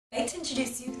I'd like to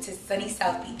introduce you to sunny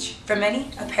South Beach. For many,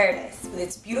 a paradise. With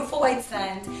its beautiful white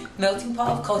sand, melting pot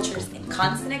of cultures, and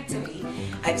constant activity,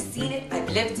 I've seen it, I've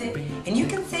lived it, and you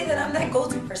can say that I'm that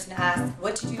go-to person to ask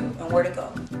what to do and where to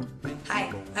go.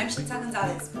 Hi, I'm Chantell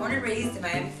Gonzalez, born and raised in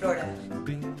Miami, Florida.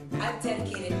 I've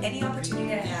dedicated any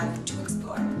opportunity I have to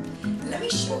explore. Let me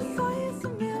show you.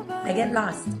 I get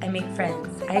lost, I make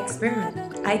friends, I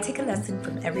experiment. I take a lesson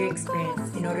from every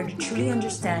experience in order to truly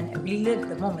understand and really live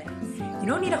the moment. You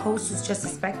don't need a host who's just a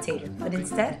spectator, but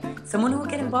instead, someone who will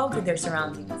get involved with their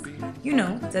surroundings. You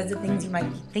know, does the things you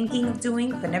might be thinking of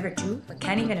doing but never do, or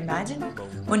can't even imagine,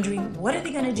 wondering what are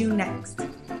they going to do next.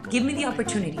 Give me the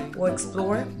opportunity. We'll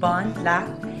explore, bond, laugh.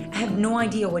 I have no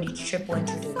idea what each trip will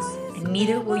introduce, and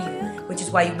neither will you, which is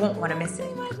why you won't want to miss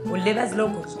it. We'll live as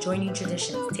locals, joining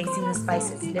traditions, tasting the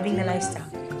spices, living the lifestyle,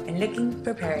 and looking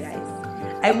for paradise.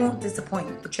 I won't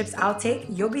disappoint. The trips I'll take,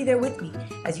 you'll be there with me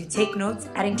as you take notes,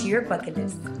 adding to your bucket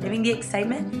list, living the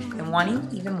excitement, and wanting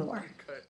even more.